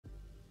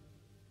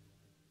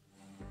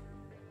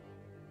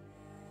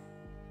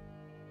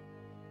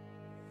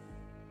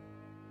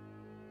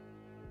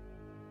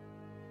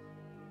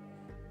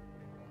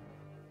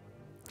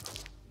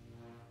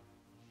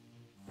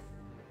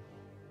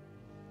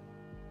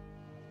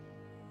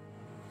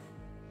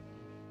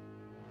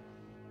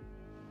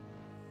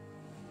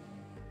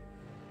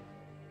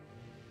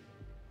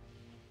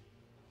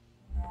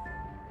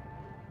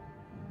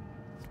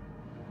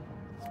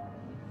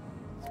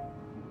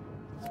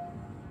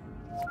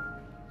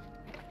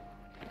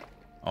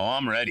Oh,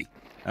 I'm ready.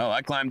 Oh,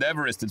 I climbed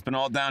Everest. It's been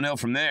all downhill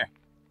from there.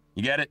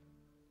 You get it?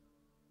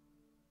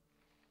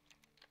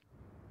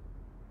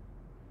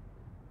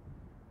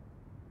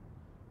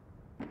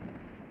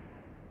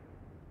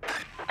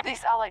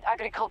 This Allied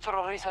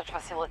Agricultural Research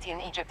Facility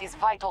in Egypt is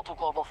vital to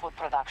global food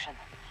production.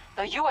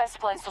 The US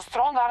plans to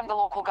strong-arm the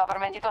local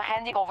government into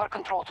handing over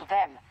control to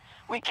them.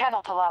 We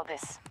cannot allow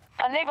this.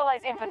 A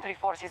navalized infantry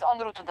force is en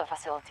route to the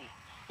facility.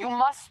 You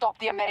must stop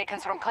the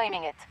Americans from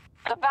claiming it.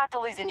 The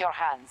battle is in your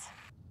hands.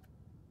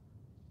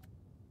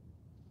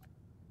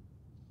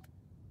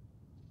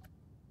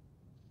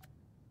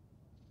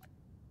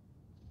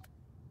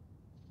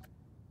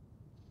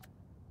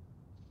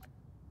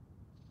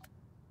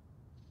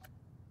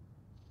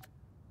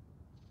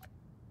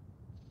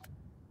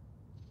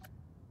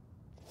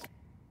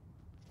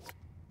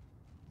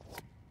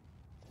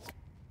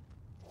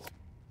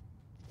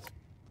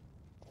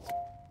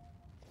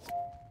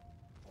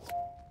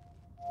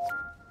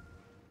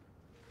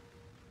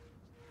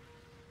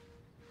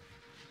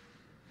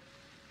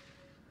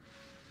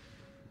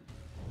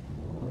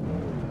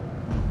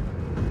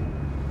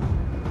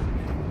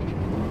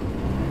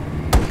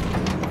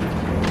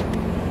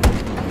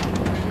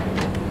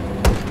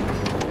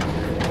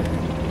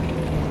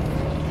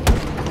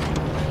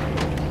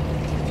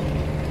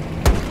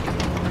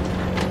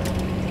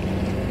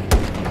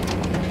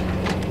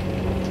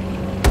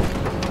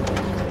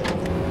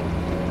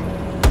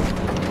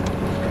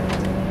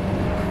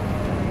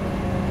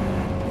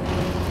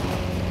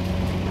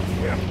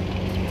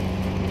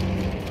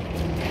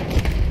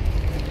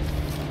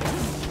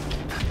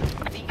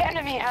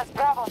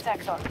 Bravo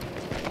sector.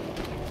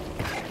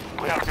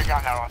 We have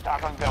begun our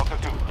attack on Delta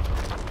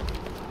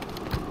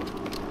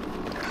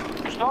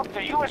 2. Stop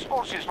the US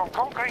forces from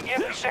conquering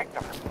every sector.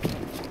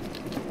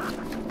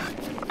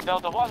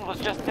 Delta 1 was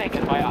just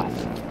taken by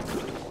us.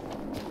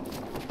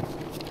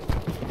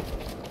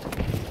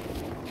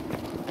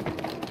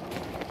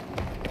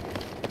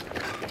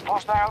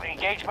 Hostile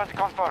engagement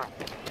confirmed.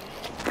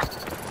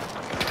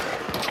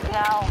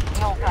 Now,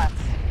 no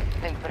cuts.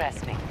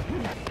 Impress me.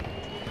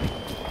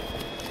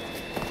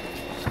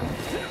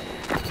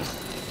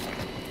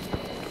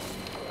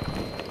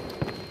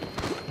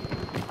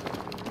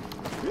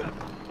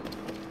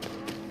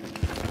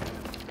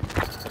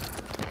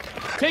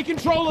 Take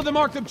control of the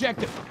marked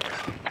objective.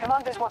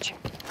 Commander's watching.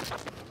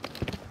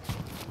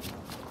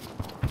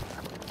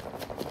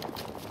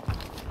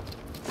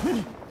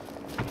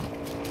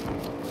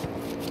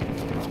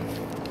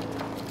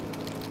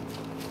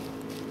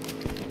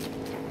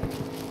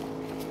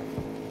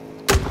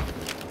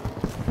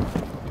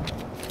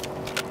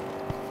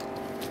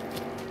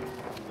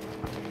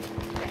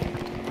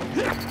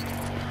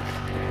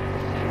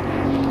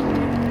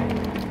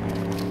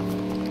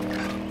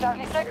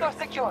 Charlie sector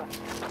secure.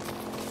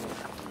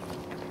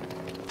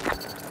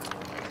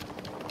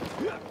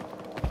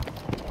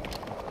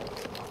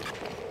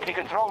 We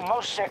control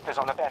most sectors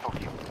on the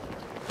battlefield.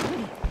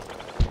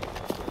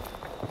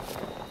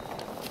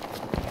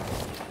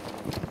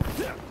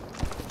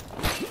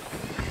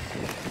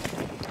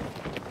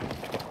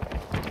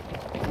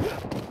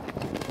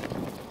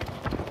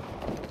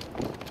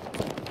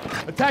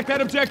 Attack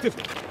that objective!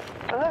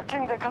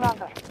 Alerting the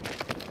commander.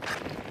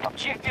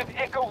 Objective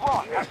Echo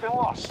 1 has been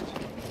lost.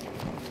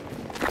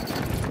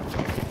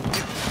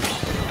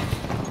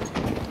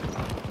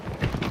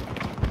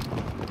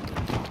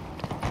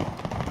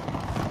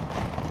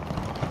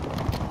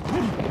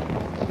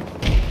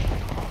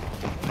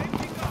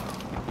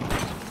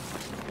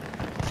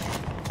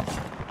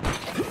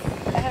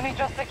 Enemy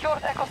just secured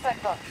Echo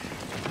sector.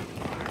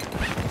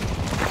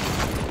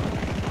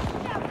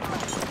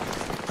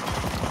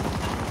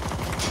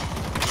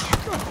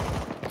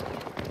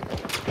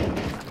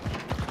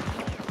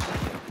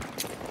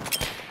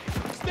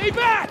 Stay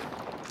back!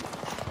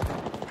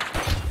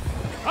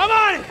 I'm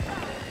on it!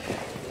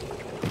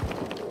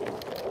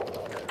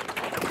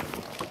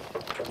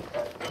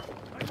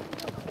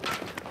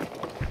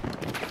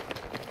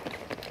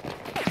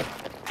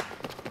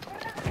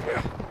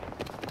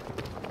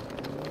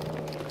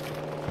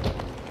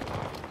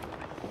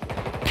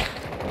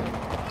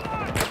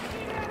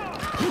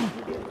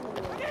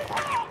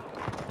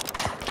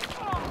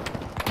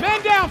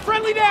 Man down!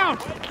 Friendly down!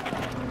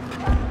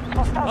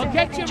 I'll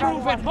get you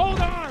moving. Hold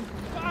on!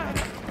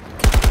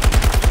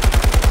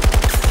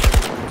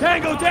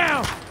 Tango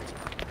down!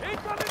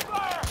 Incoming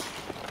fire!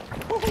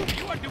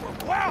 You are doing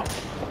well!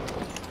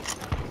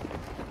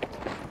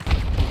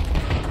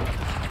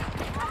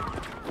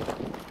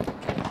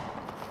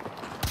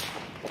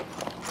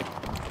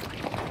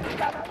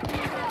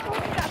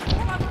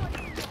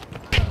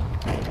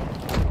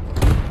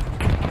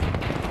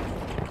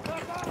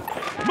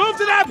 Move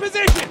to that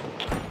position!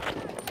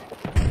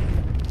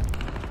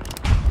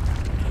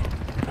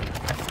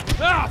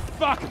 Ah,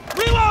 fuck!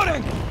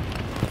 Reloading!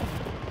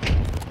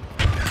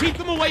 Keep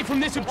them away from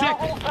this Now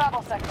objective! hold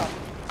Bravo sector.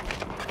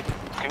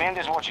 Command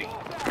is watching.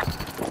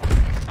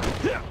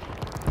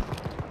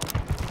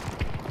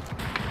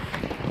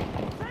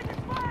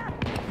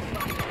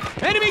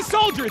 Enemy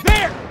soldier!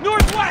 There!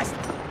 Northwest!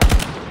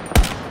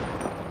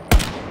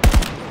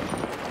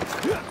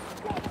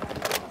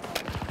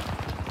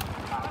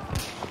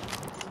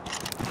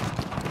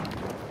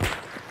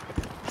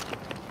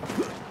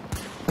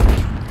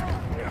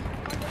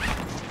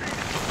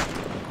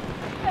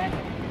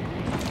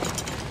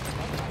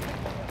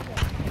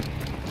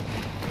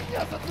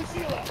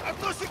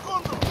 Одну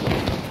секунду!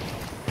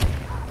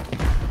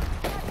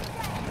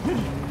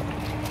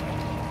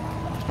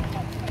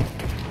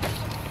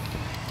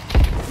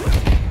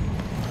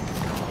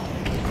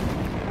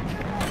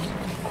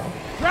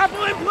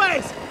 Grapple in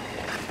place!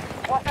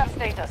 What's our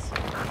status?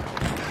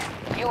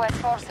 U.S.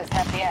 forces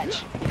have the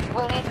edge.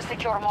 We'll need to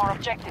secure more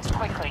objectives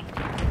quickly.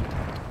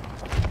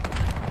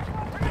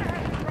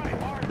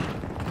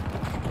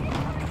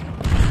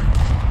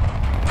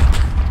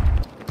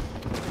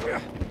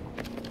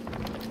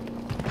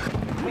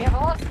 We have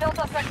lost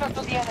Delta Sector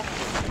to the enemy.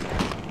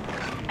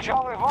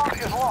 Charlie 1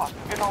 is lost.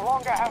 We no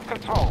longer have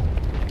control.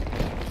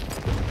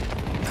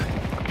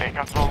 They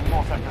control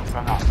more sectors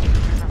than us.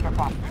 This is the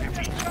path to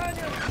defeat.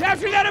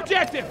 Capture that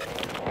objective!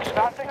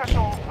 Starting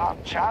assault on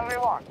Charlie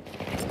 1.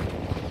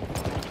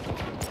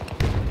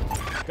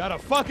 Got a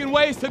fucking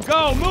ways to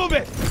go. Move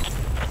it!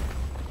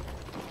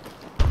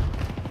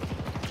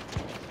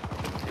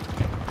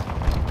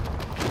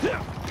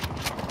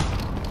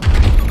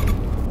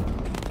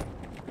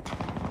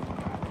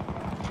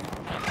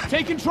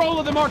 Take control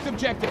of the marked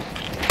objective.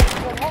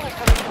 We're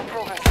monitoring the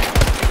progress.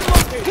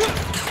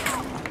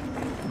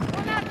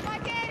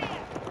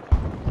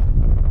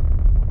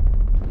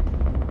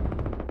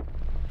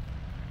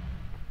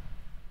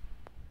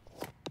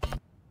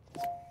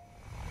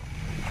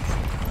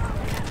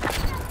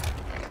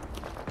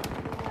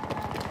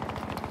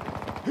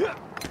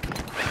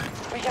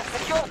 We have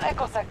secured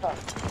Echo Sector.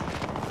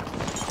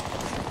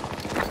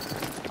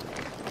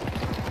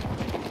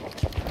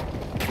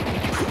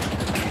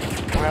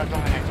 We are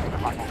dominating the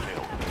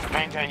battlefield.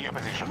 Maintain your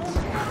positions.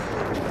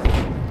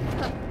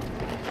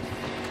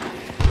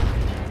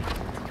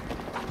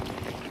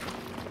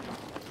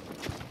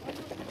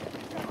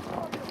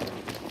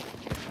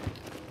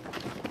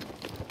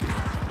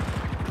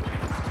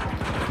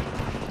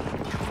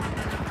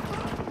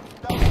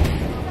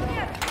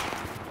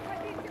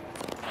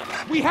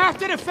 We have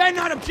to defend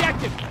that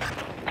objective!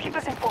 Keep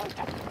us informed.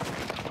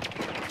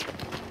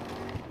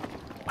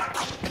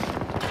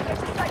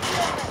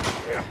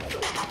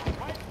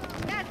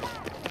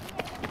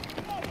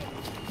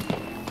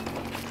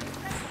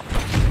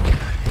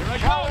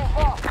 Charlie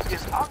 1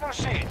 is under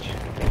siege.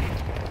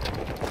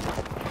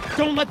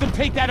 Don't let them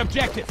take that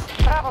objective!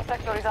 Bravo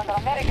Sector is under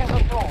American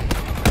control.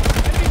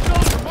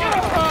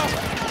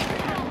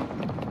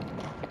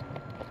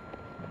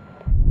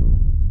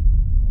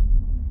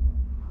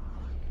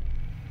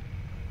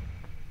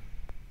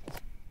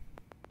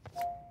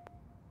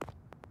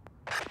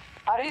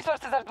 Our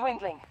resources are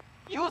dwindling.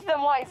 Use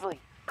them wisely.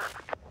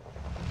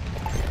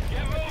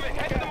 Get moving,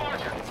 head to the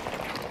marker.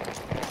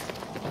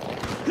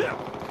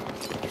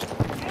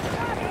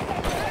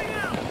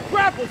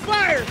 Grapple,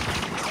 fire!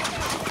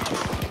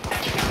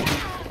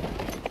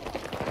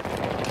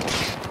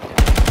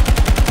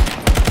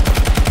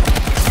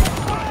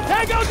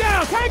 Tango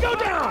down! Tango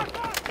down!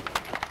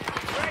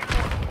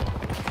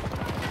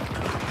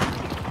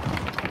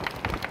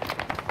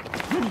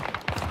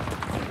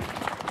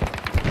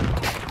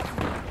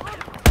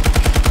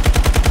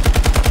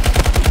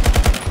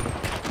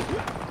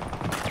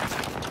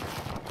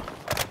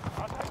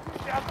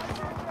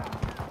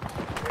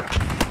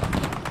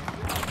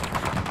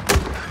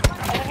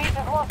 Enemies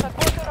have lost a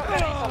quarter of their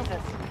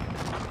resources.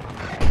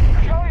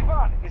 Charlie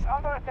 1 is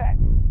under attack.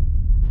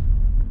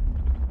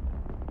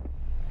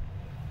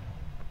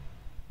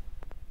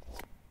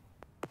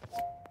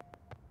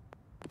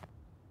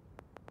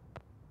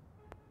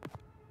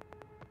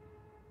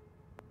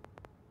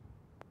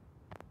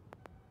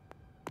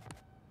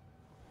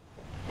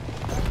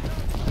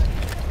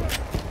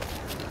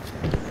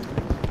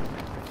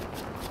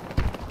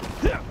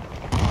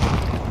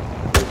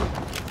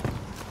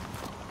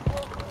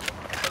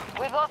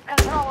 We've lost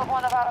control of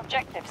one of our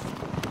objectives.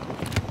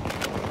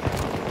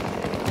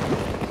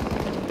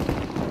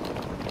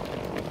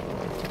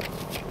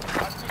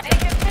 They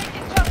have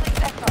taken Charlie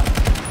Sector.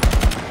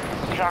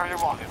 Charlie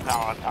 1 is now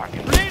on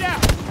target. Grenade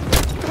out!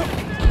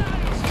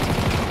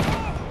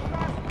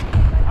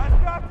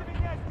 Оставьте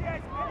меня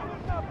здесь! Мне не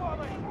нужна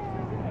помощь!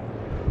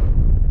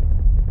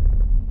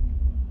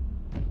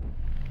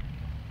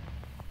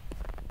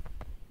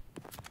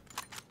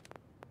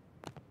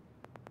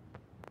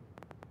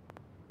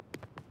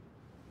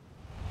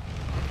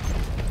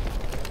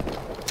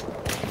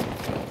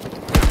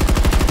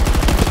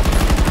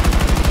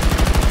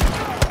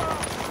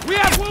 We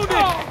have wounded!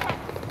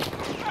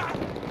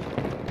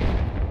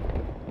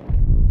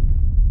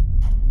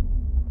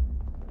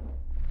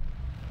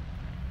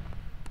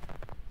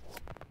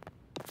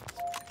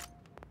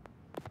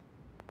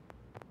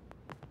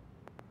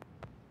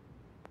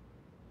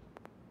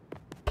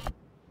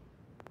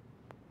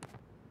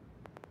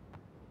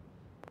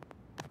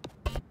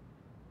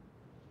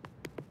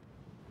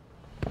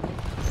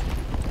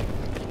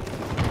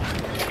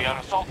 We are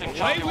assaulting Away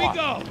Charlie we 1.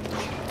 go!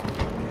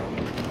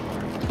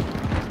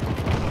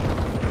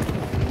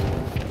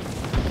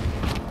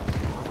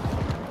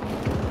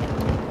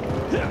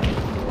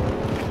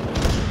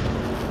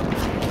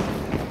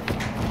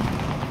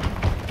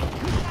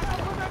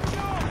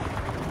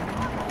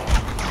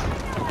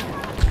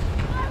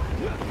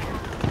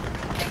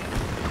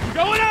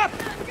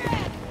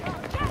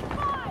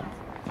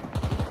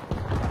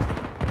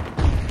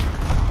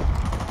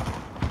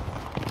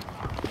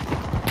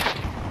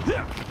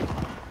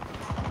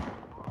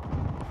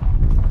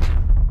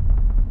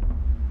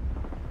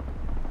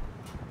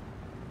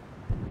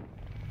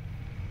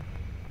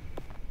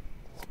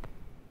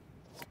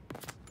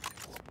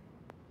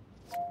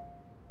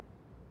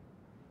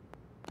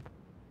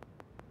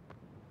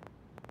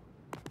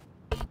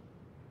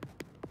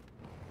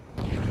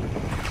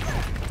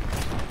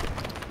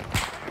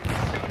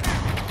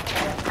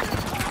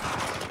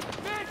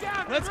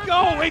 Let's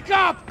go! Wake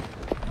up!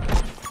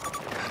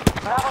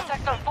 Bravo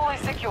sector fully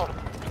secured.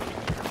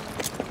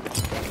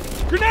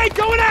 Grenade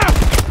going out!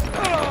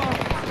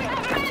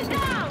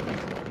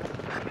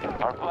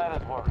 Our plan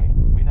is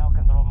working. We now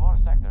control more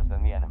sectors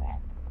than the enemy.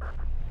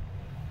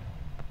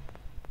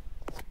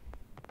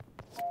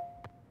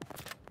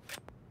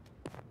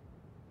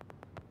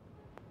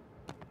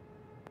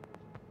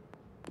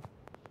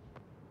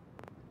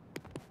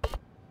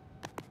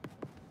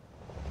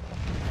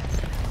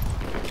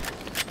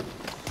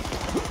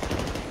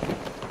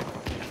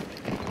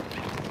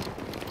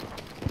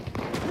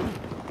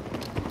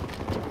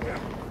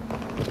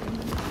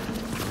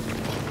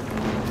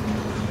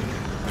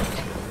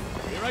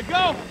 Here I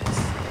go!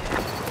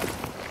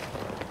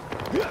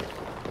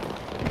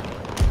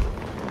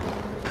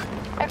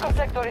 Echo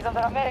sector is under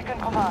American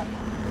command.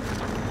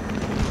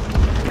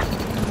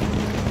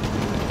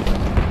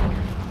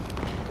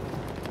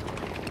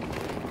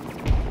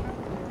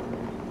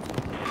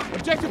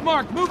 Objective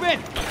marked, move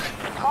in!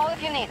 Call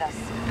if you need us.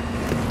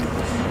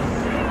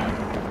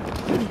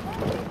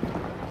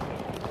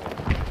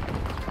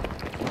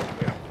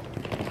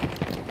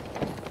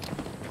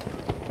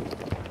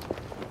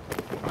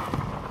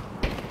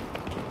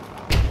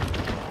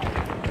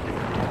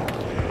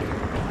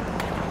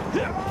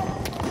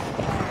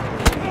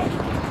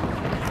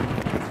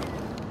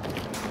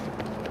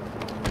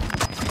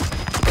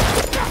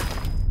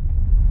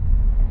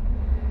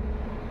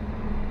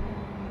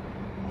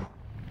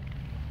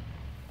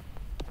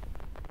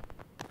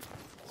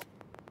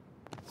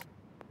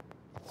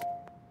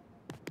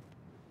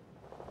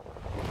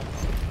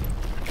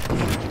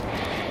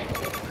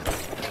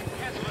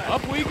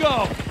 Up we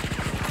go!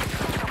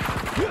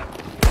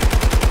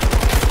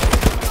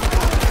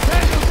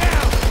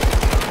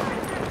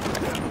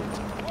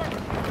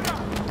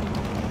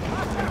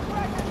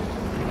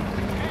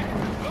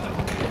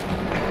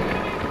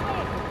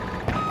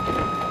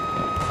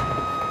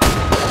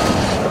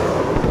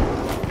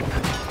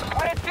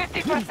 We're at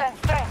 50%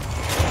 strength.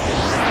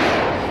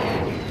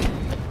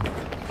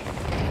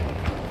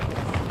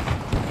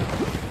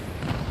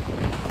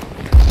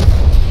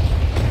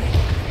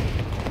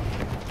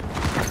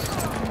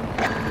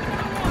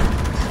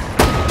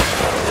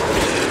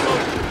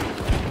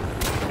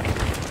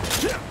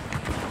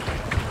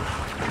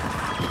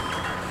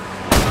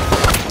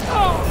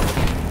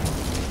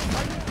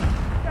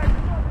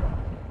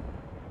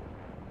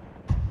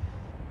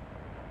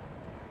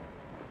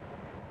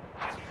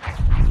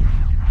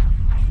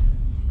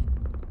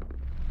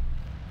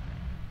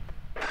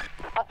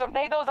 A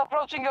tornado's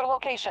approaching your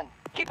location.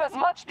 Keep as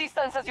much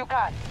distance as you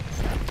can.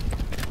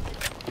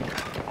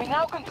 We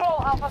now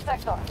control Alpha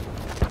Sector.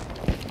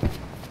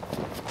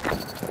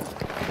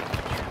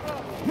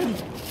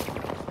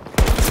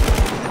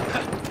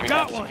 We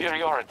Got have one.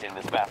 superiority in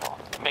this battle.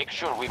 Make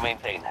sure we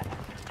maintain it.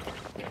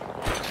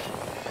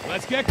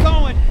 Let's get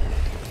going!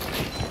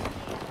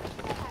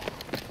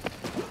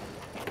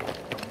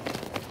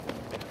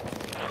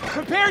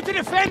 Prepare to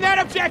defend that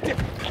objective!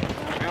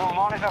 We will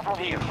monitor from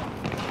here.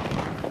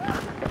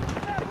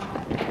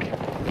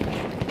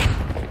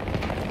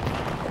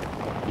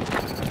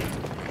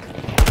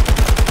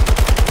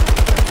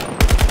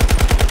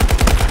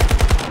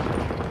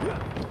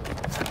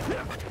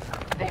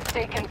 They've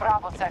taken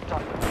Bravo Sector.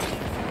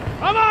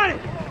 I'm on it!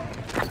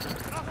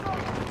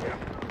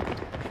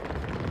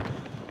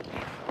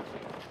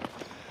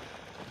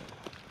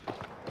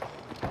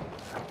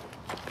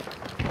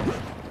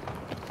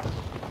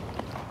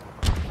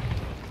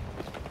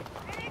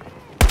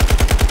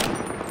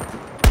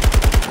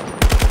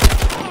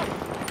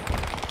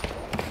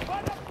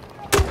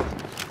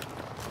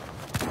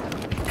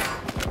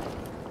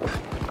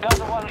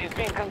 Delta 1 is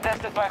being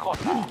contested by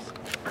hostiles.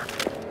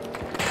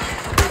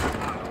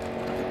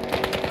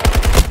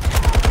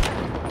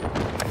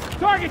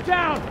 Target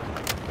down!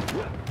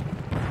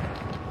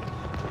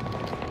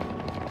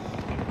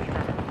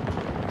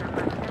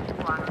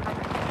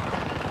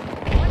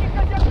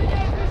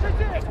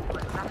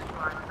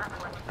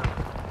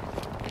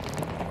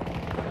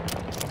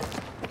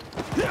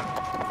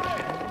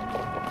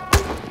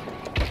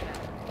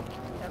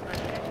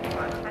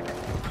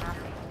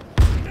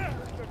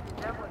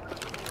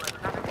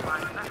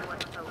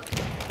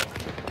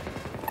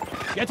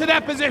 Get to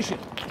that position!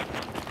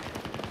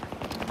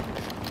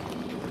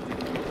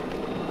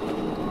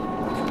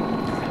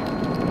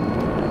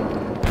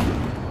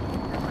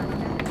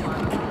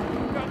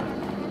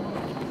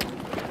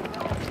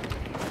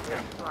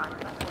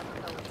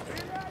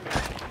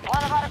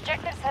 One of our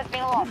objectives has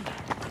been lost.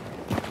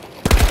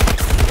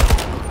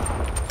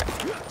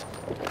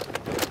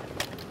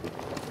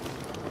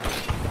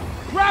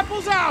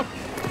 Grapples out!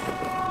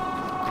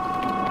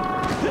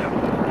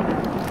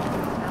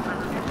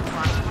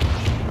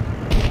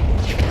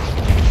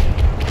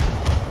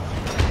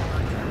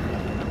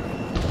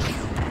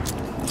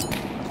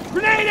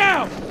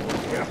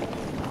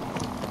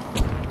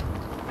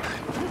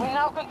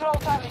 now control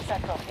Charlie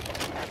sector.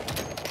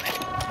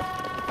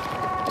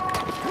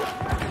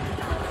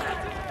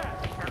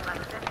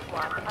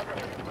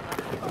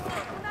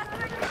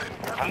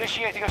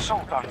 Initiating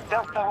assault on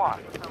Delta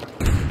 1.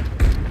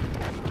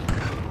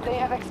 They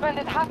have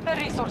expended half their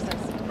resources.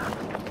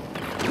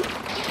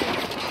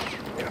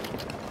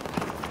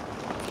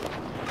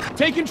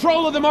 Take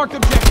control of the marked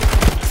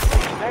objective.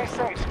 Stay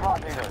safe,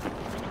 squad leader.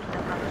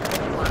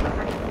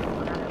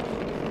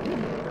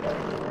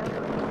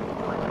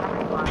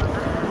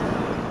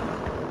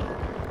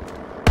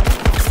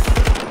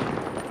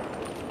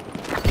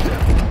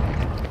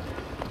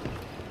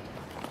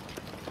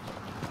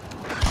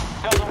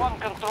 Delta 1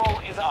 control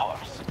is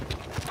ours.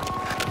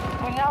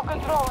 We now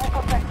control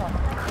Echo sector.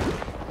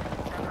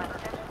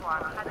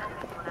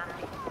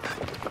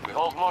 We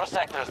hold more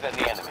sectors than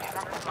the enemy.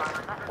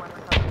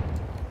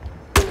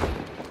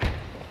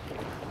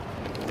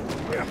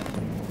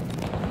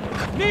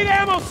 Need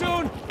ammo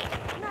soon!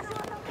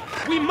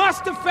 We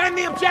must defend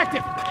the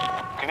objective!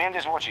 Command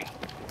is watching.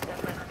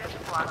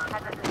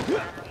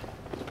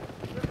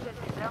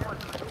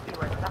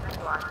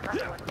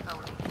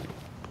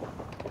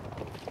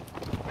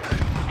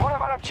 One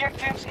of our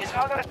objectives is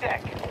under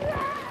attack.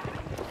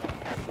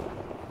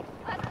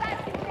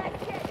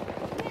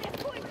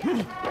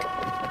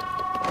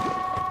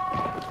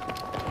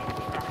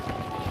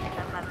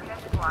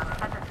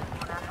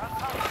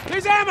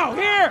 There's ammo!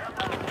 Here!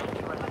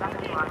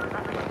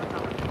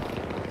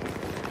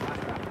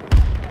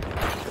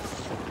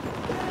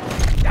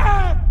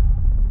 Ah!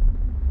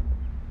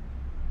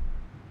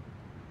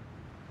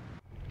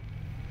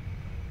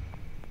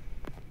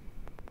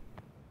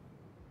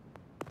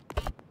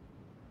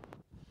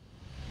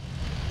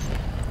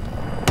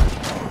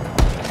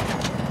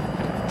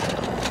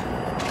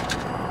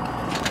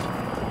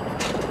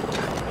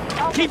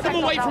 Keep them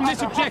away from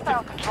this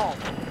objective! Control.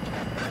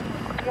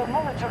 We are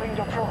monitoring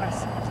your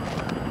progress.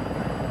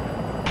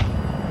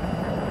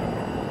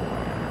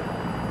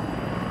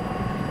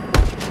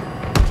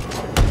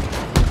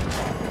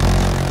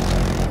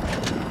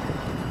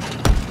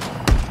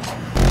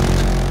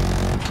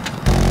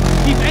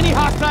 Keep any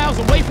hostiles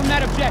away from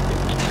that objective!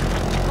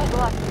 Good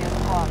luck to your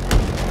squad.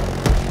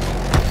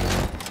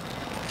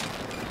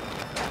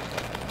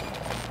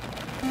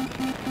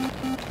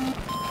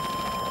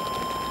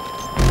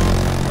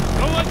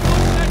 Don't let go of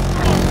that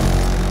drone!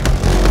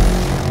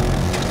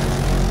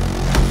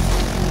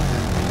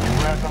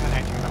 We are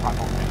dominating the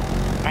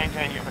battlefield.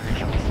 Maintain your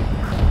positions.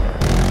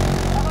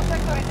 Our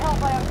sector is held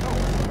by our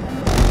troops.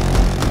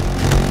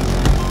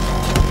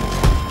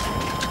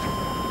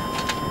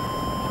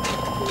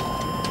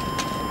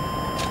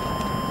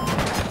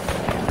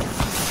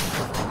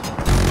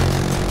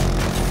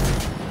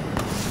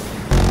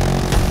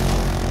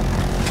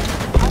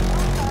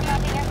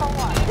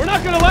 We're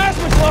not gonna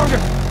last much longer!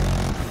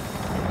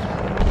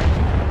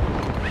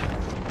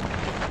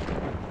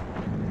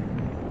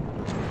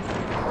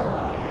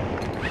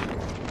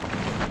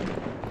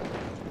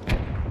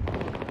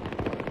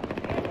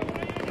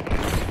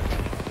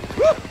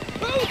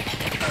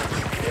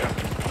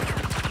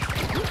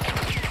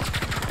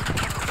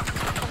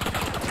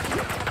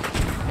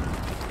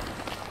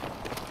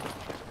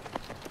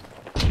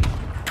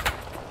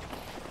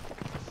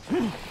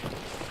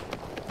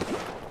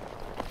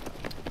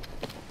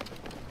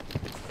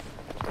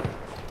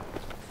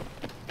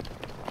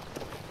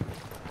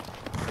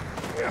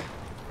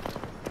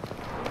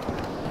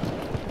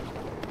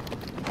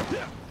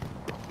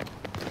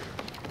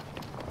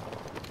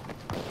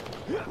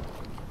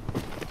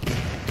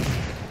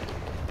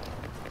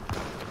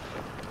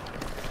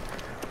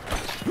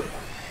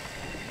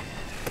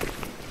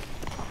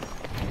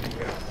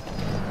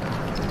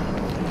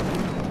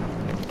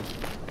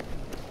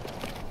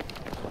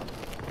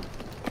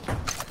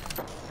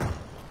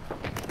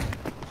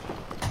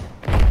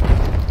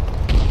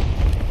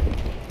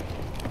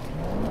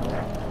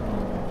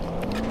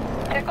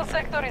 Echo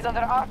sector is under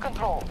our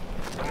control.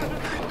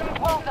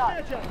 Well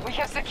done. We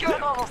have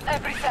secured almost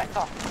every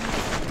sector.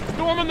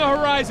 Storm on the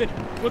horizon!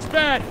 Looks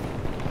bad!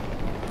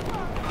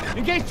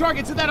 Engage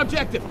targets at that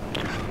objective!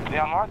 They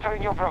are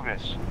monitoring your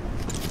progress.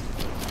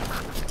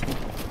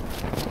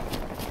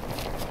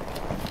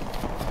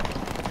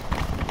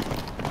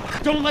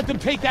 Don't let them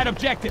take that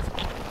objective!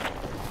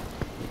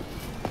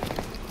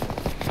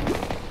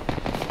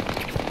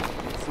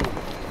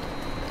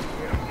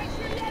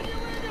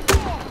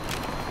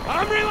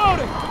 I'm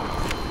reloading!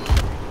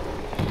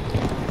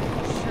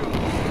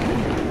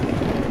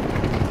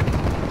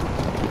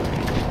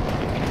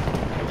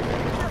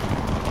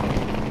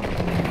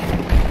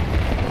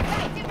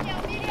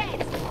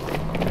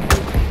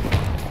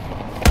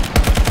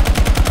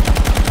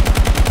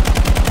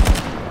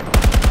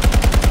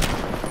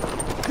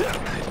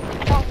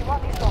 Charlie,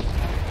 what is up?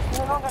 We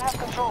no longer have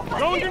control.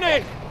 Throwing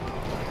grenade!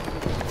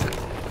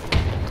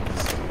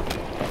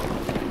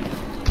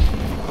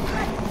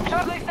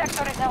 Charlie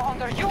sector is now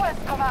under U.S.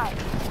 command.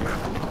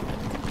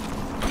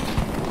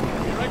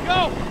 Here I go!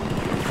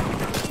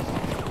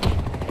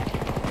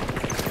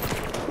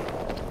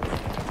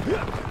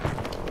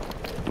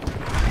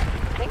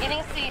 They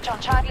Beginning siege on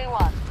Charlie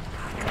 1.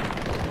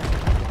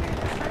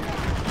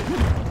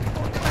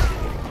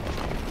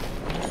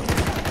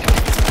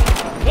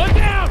 Look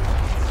out!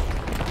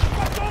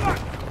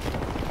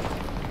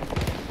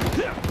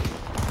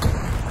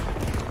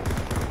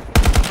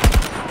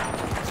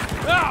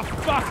 Oh,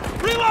 fuck!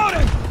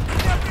 Reloading!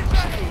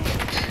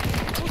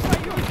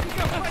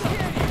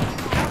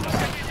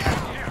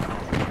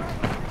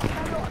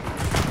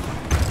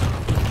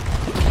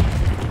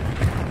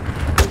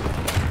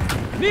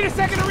 Need a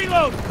second to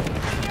reload!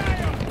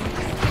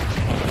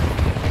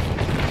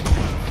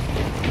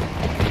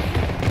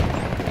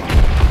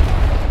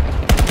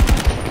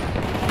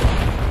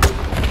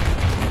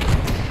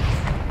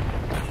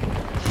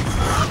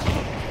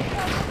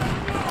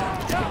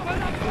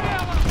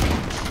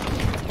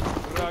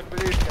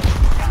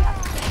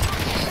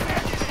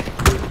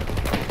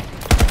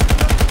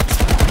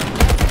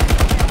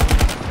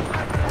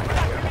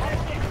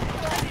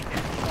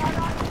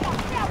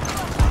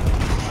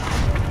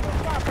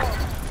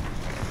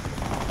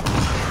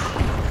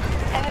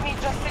 Enemy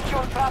just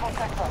secured Bravo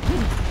sector.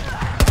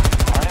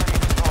 Our enemy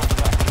controls the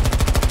sector.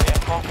 We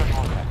have focus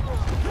movement.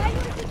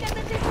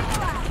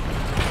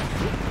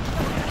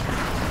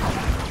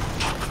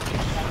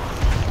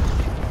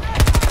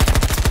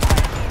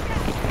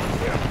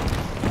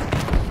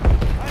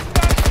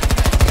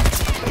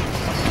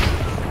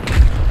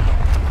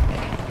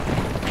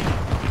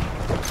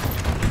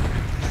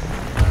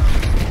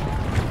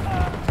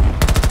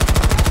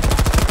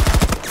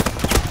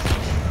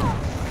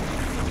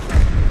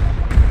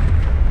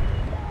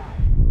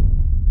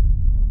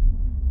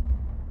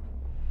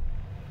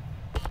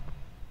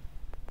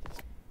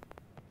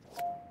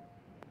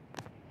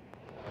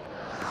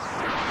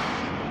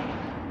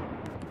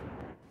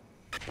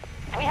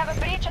 We have a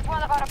breach at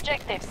one of our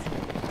objectives.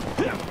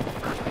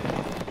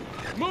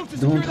 Move to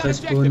secure Don't that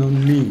respawn objective.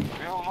 on me.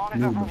 We will monitor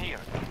Noob. from here.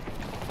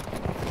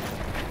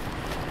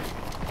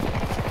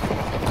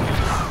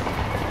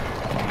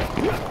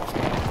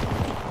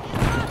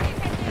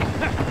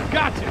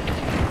 Gotcha!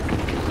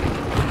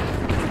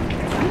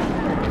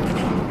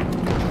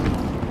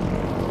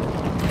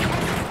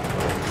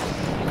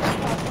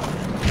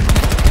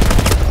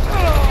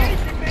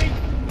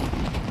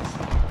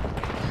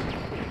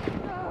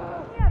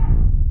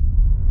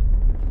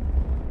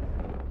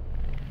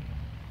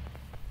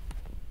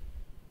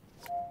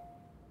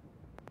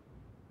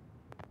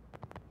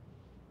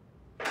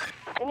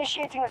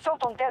 Initiating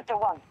assault on Delta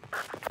 1.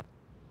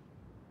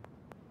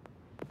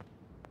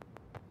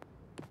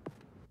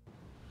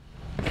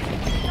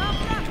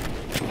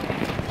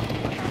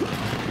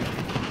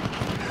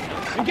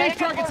 Engage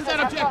targets in that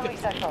American objective!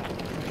 forces have Charlie sector.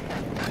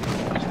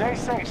 Stay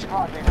safe,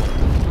 squad leader.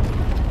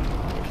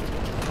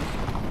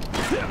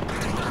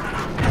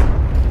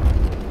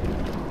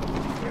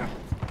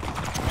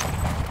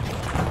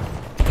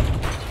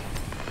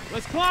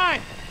 Let's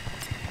climb!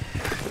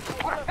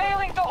 We're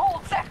failing to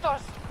hold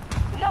sectors.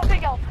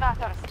 Nothing else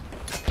matters.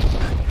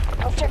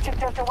 Objective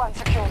Delta 1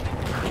 secured.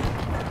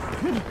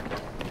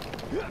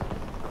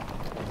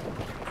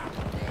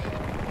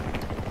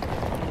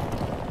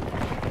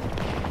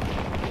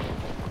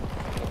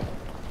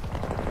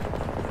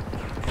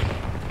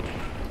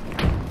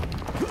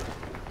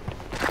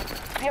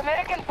 The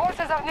American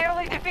forces are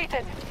nearly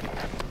defeated.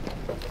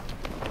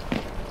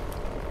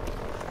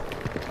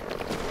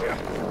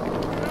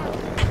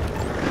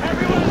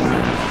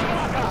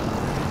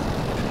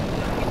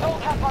 We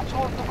don't have much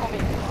more to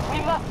commit. We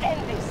must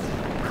end this.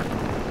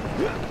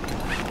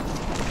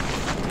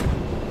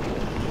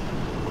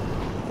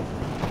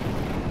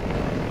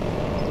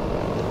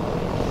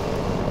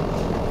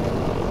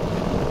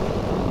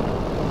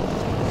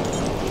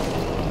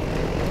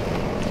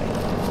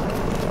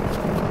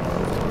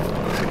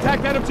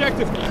 Attack that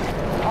objective!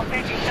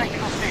 Updating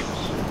technical status.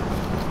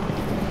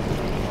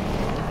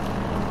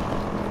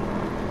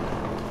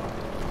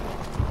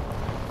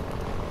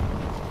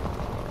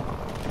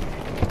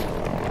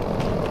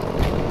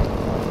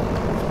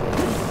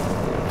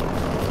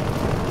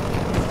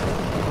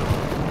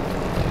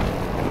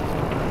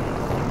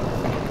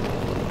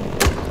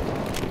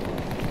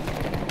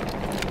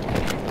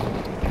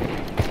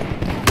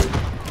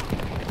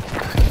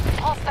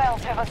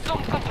 Hostiles have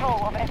assumed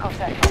control of Echo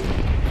Sector.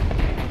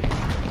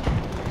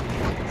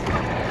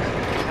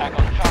 Attack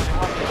on Charlie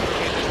 1.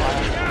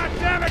 God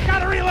damn it,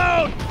 gotta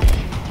reload!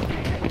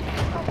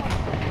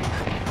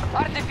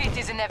 Our defeat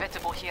is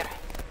inevitable here,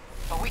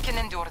 but we can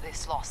endure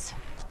this loss.